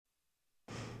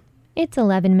It's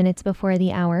 11 minutes before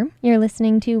the hour. You're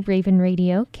listening to Raven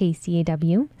Radio,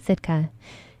 KCAW, Sitka.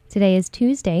 Today is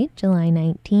Tuesday, July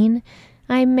 19.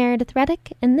 I'm Meredith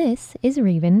Reddick, and this is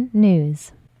Raven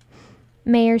News.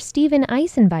 Mayor Stephen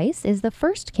Eisenweiss is the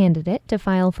first candidate to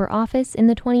file for office in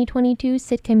the 2022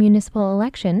 Sitka municipal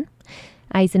election.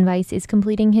 Eisenweiss is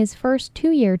completing his first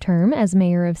two-year term as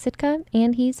mayor of Sitka,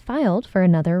 and he's filed for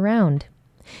another round.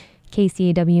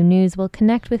 KCAW News will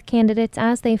connect with candidates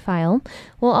as they file.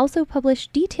 We'll also publish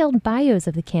detailed bios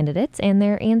of the candidates and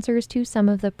their answers to some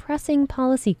of the pressing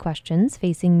policy questions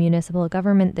facing municipal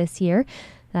government this year.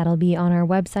 That'll be on our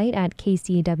website at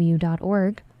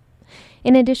kcaw.org.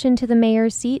 In addition to the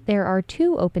mayor's seat, there are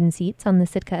 2 open seats on the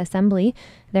Sitka Assembly.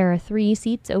 There are 3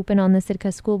 seats open on the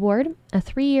Sitka School Board, a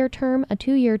 3-year term, a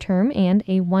 2-year term, and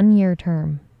a 1-year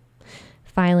term.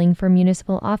 Filing for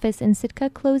municipal office in Sitka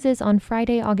closes on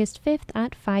Friday, August 5th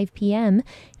at 5 p.m.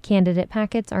 Candidate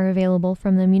packets are available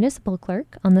from the municipal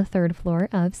clerk on the 3rd floor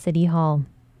of City Hall.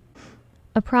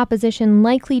 A proposition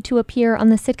likely to appear on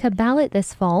the Sitka ballot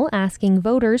this fall asking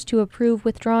voters to approve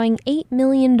withdrawing $8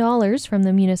 million from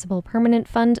the Municipal Permanent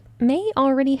Fund may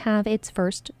already have its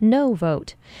first no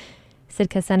vote.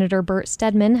 Sitka Senator Bert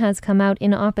Stedman has come out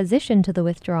in opposition to the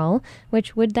withdrawal,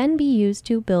 which would then be used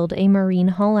to build a marine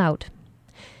haul-out.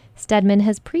 Stedman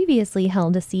has previously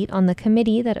held a seat on the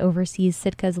committee that oversees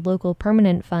Sitka's local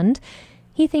permanent fund.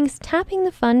 He thinks tapping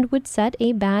the fund would set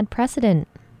a bad precedent.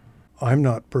 I'm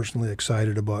not personally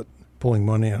excited about pulling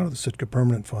money out of the Sitka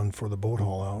Permanent Fund for the boat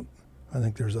haul out. I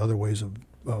think there's other ways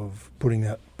of putting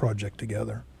that project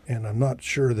together. And I'm not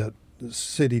sure that the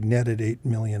city netted $8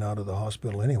 million out of the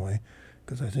hospital anyway,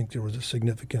 because I think there was a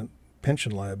significant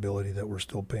pension liability that we're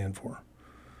still paying for.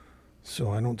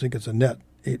 So I don't think it's a net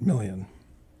 $8 million.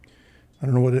 I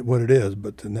don't know what it is,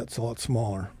 but the net's a lot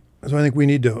smaller. So I think we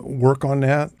need to work on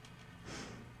that.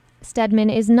 Stedman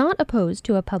is not opposed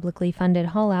to a publicly funded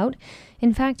haul-out.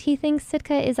 In fact, he thinks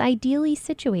Sitka is ideally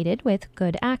situated with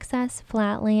good access,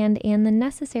 flat land, and the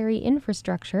necessary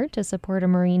infrastructure to support a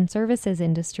marine services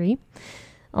industry.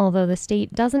 Although the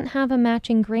state doesn't have a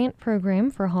matching grant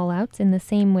program for haul-outs in the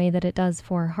same way that it does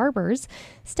for harbors,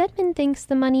 Stedman thinks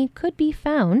the money could be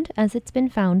found as it's been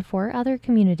found for other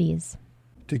communities.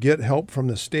 To get help from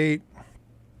the state,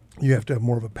 you have to have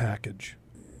more of a package.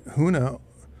 Hoonah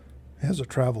has a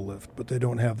travel lift, but they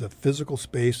don't have the physical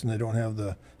space and they don't have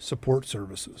the support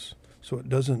services. So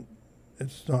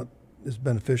it's not as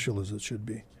beneficial as it should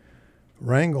be.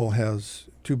 Wrangell has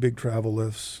 2 big travel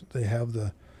lifts. They have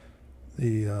the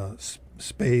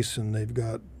space, and they've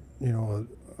got,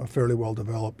 a fairly well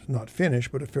developed, not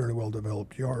finished, but a fairly well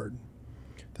developed yard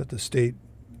that the state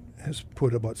has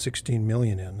put about $16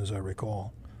 million in, as I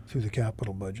recall, through the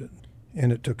capital budget.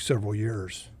 And it took several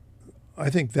years. I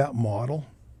think that model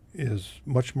is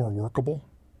much more workable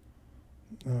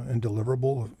and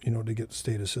deliverable, to get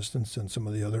state assistance than some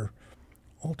of the other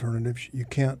alternatives. You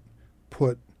can't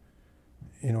put,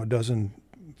 a dozen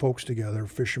folks together,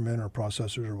 fishermen or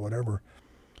processors or whatever,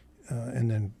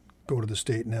 and then go to the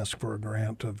state and ask for a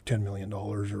grant of $10 million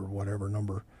or whatever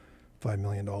number, $5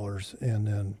 million, and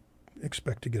then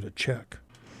expect to get a check.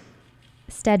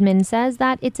 Stedman says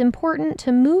that it's important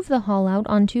to move the haul-out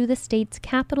onto the state's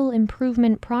capital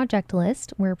improvement project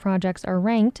list, where projects are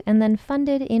ranked and then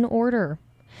funded in order.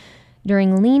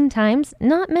 During lean times,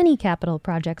 not many capital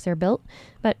projects are built,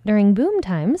 but during boom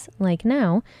times, like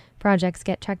now, projects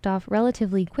get checked off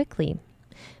relatively quickly.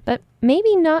 But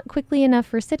maybe not quickly enough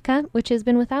for Sitka, which has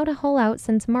been without a haul-out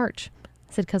since March.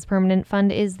 Sitka's permanent fund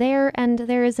is there, and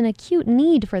there is an acute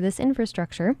need for this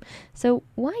infrastructure. So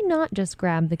why not just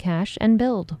grab the cash and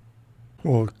build?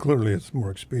 Well, clearly it's more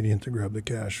expedient to grab the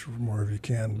cash more if you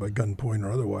can, by gunpoint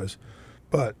or otherwise.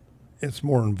 But it's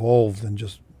more involved than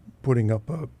just putting up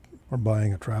or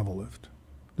buying a travel lift.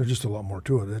 There's just a lot more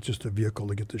to it. That's just a vehicle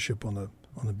to get the ship on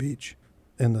the beach.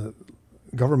 And the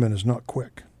government is not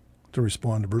quick to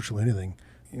respond to virtually anything.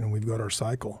 We've got our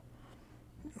cycle,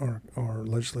 our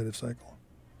legislative cycle.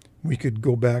 We could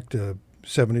go back to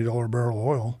 $70 a barrel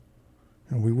oil,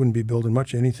 and we wouldn't be building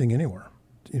much anything anywhere.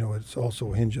 It's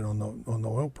also hinging on the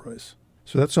oil price.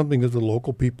 So that's something that the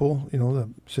local people, the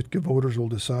Sitka voters will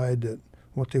decide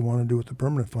what they want to do with the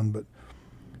permanent fund, but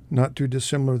not too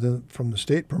dissimilar from the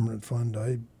state permanent fund.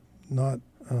 I'm not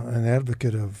an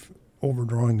advocate of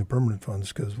overdrawing the permanent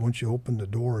funds, because once you open the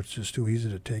door, it's just too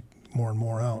easy to take more and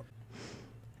more out.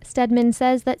 Stedman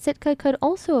says that Sitka could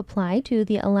also apply to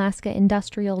the Alaska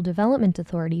Industrial Development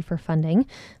Authority for funding,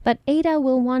 but AIDA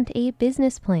will want a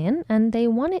business plan, and they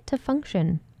want it to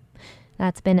function.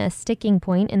 That's been a sticking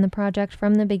point in the project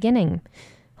from the beginning.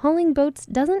 Hauling boats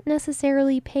doesn't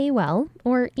necessarily pay well,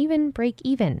 or even break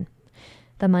even.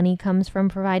 The money comes from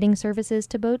providing services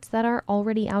to boats that are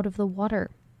already out of the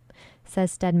water.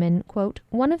 Says Stedman, quote,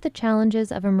 "One of the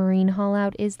challenges of a marine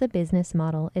haul-out is the business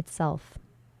model itself."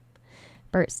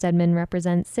 Bert Stedman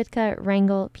represents Sitka,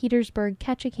 Wrangell, Petersburg,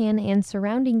 Ketchikan, and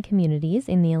surrounding communities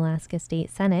in the Alaska State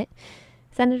Senate.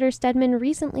 Senator Stedman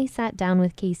recently sat down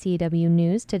with KCAW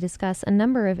News to discuss a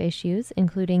number of issues,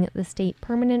 including the state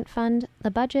permanent fund, the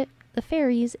budget, the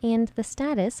ferries, and the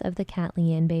status of the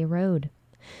Katlian Bay Road.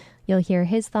 You'll hear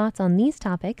his thoughts on these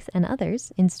topics and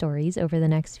others in stories over the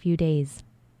next few days.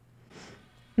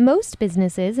 Most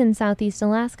businesses in Southeast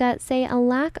Alaska say a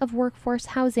lack of workforce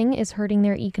housing is hurting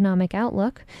their economic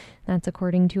outlook. That's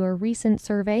according to a recent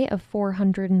survey of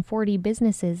 440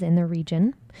 businesses in the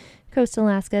region. Coast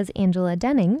Alaska's Angela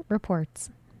Denning reports.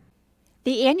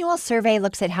 The annual survey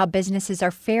looks at how businesses are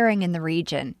faring in the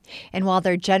region. And while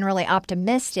they're generally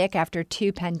optimistic after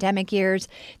 2 pandemic years,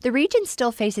 the region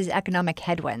still faces economic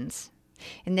headwinds.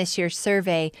 In this year's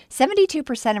survey,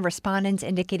 72% of respondents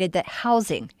indicated that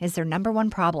housing is their number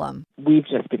one problem. We've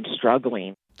just been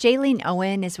struggling. Jaylene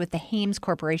Owen is with the Hames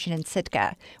Corporation in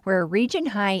Sitka, where a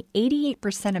region-high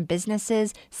 88% of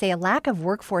businesses say a lack of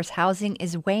workforce housing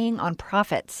is weighing on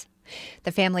profits.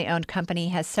 The family-owned company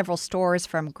has several stores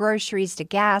from groceries to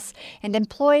gas and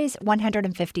employs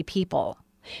 150 people.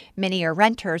 Many are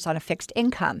renters on a fixed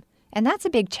income, and that's a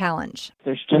big challenge.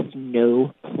 There's just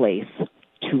no place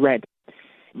to rent.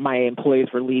 My employees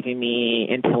were leaving me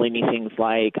and telling me things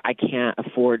like, I can't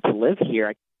afford to live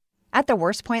here. At the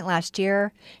worst point last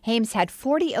year, Hames had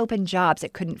 40 open jobs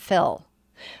it couldn't fill.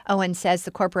 Owen says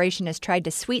the corporation has tried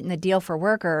to sweeten the deal for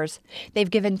workers. They've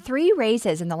given 3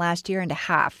 raises in the last year and a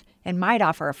half and might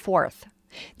offer a 4th.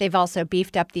 They've also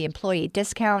beefed up the employee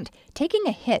discount, taking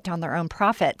a hit on their own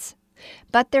profits.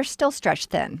 But they're still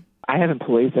stretched thin. I have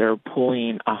employees that are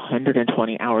pulling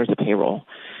 120 hours of payroll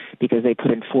because they put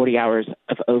in 40 hours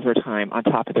of overtime on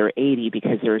top of their 80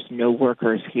 because there's no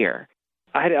workers here.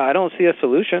 I don't see a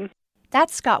solution.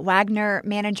 That's Scott Wagner,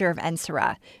 manager of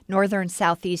NSERA, Northern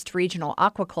Southeast Regional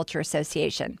Aquaculture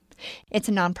Association. It's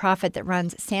a nonprofit that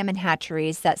runs salmon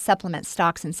hatcheries that supplement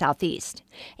stocks in Southeast.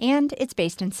 And it's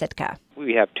based in Sitka.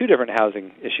 We have 2 different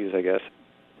housing issues, I guess.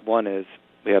 One is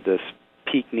we have this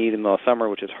peak need in the middle of summer,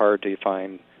 which is hard to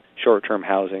find short-term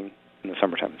housing in the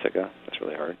summertime in Sitka. That's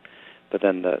really hard. But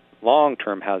then the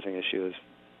long-term housing issue is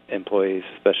employees,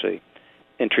 especially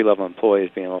entry-level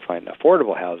employees, being able to find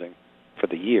affordable housing for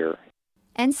the year.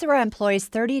 NSERA employs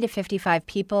 30 to 55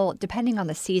 people, depending on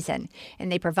the season,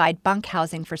 and they provide bunk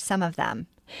housing for some of them.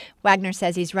 Wagner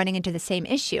says he's running into the same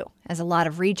issue as a lot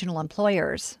of regional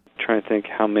employers. I'm trying to think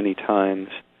how many times,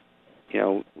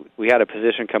 we had a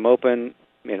position come open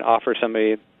and offer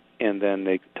somebody, and then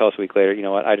they tell us a week later, you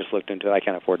know what, I just looked into it, I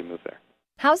can't afford to move there.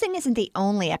 Housing isn't the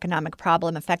only economic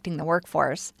problem affecting the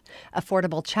workforce.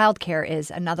 Affordable childcare is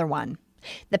another one.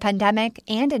 The pandemic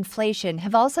and inflation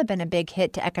have also been a big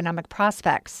hit to economic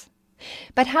prospects.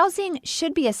 But housing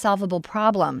should be a solvable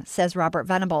problem, says Robert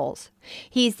Venables.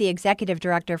 He's the executive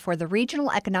director for the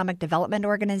Regional Economic Development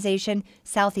Organization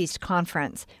Southeast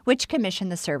Conference, which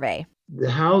commissioned the survey. The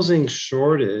housing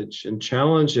shortage and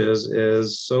challenges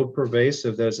is so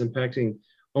pervasive that it's impacting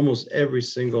almost every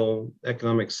single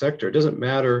economic sector. It doesn't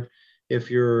matter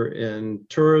if you're in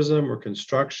tourism or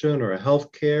construction or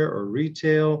healthcare or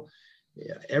retail.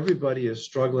 Everybody is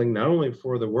struggling not only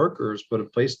for the workers, but a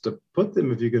place to put them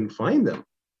if you can find them.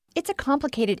 It's a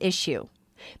complicated issue.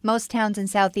 Most towns in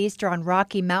Southeast are on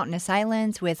rocky mountainous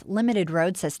islands with limited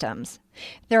road systems.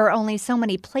 There are only so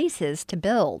many places to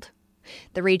build.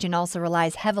 The region also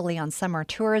relies heavily on summer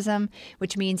tourism,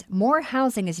 which means more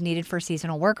housing is needed for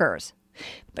seasonal workers.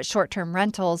 But short-term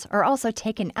rentals are also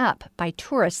taken up by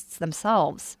tourists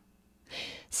themselves.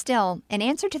 Still, an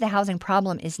answer to the housing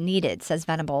problem is needed, says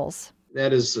Venables.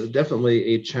 That is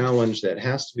definitely a challenge that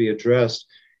has to be addressed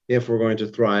if we're going to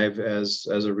thrive as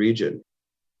a region.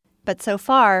 But so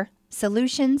far,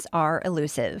 solutions are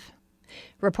elusive.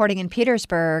 Reporting in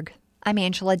Petersburg, I'm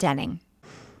Angela Denning.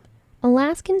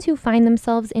 Alaskans who find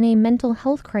themselves in a mental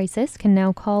health crisis can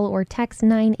now call or text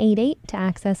 988 to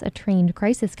access a trained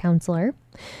crisis counselor.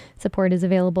 Support is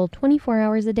available 24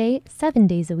 hours a day, 7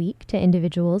 days a week to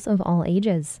individuals of all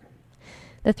ages.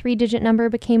 The 3-digit number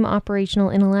became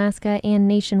operational in Alaska and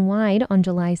nationwide on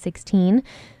July 16.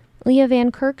 Leah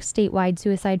Van Kirk, statewide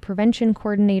suicide prevention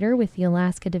coordinator with the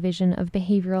Alaska Division of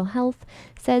Behavioral Health,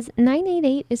 says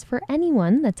 988 is for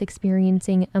anyone that's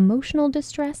experiencing emotional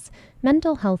distress,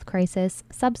 mental health crisis,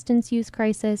 substance use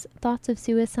crisis, thoughts of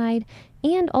suicide,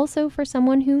 and also for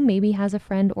someone who maybe has a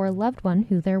friend or loved one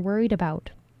who they're worried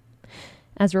about.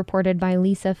 As reported by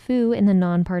Lisa Fu in the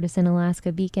nonpartisan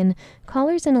Alaska Beacon,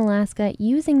 callers in Alaska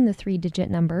using the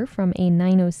 3-digit number from a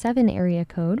 907 area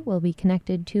code will be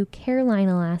connected to Careline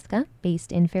Alaska,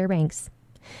 based in Fairbanks.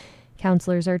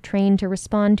 Counselors are trained to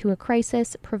respond to a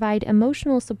crisis, provide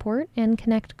emotional support, and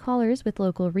connect callers with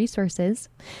local resources.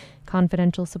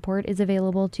 Confidential support is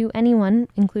available to anyone,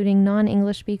 including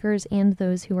non-English speakers and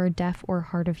those who are deaf or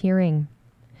hard of hearing.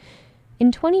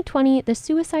 In 2020, the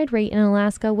suicide rate in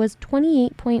Alaska was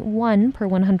 28.1 per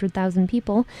 100,000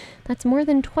 people. That's more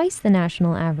than twice the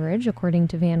national average, according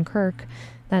to Van Kirk.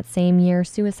 That same year,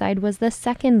 suicide was the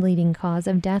second leading cause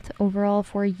of death overall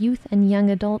for youth and young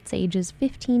adults ages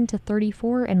 15 to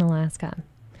 34 in Alaska.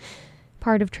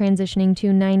 Part of transitioning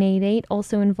to 988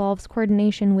 also involves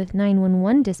coordination with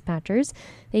 911 dispatchers.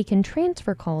 They can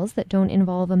transfer calls that don't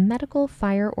involve a medical,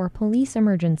 fire, or police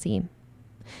emergency.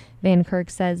 Van Kirk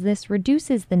says this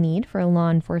reduces the need for a law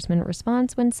enforcement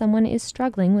response when someone is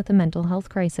struggling with a mental health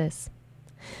crisis.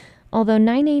 Although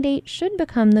 988 should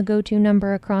become the go-to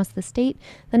number across the state,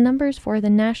 the numbers for the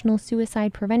National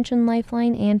Suicide Prevention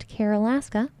Lifeline and Care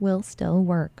Alaska will still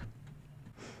work.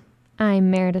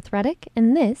 I'm Meredith Reddick,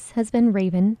 and this has been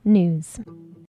Raven News.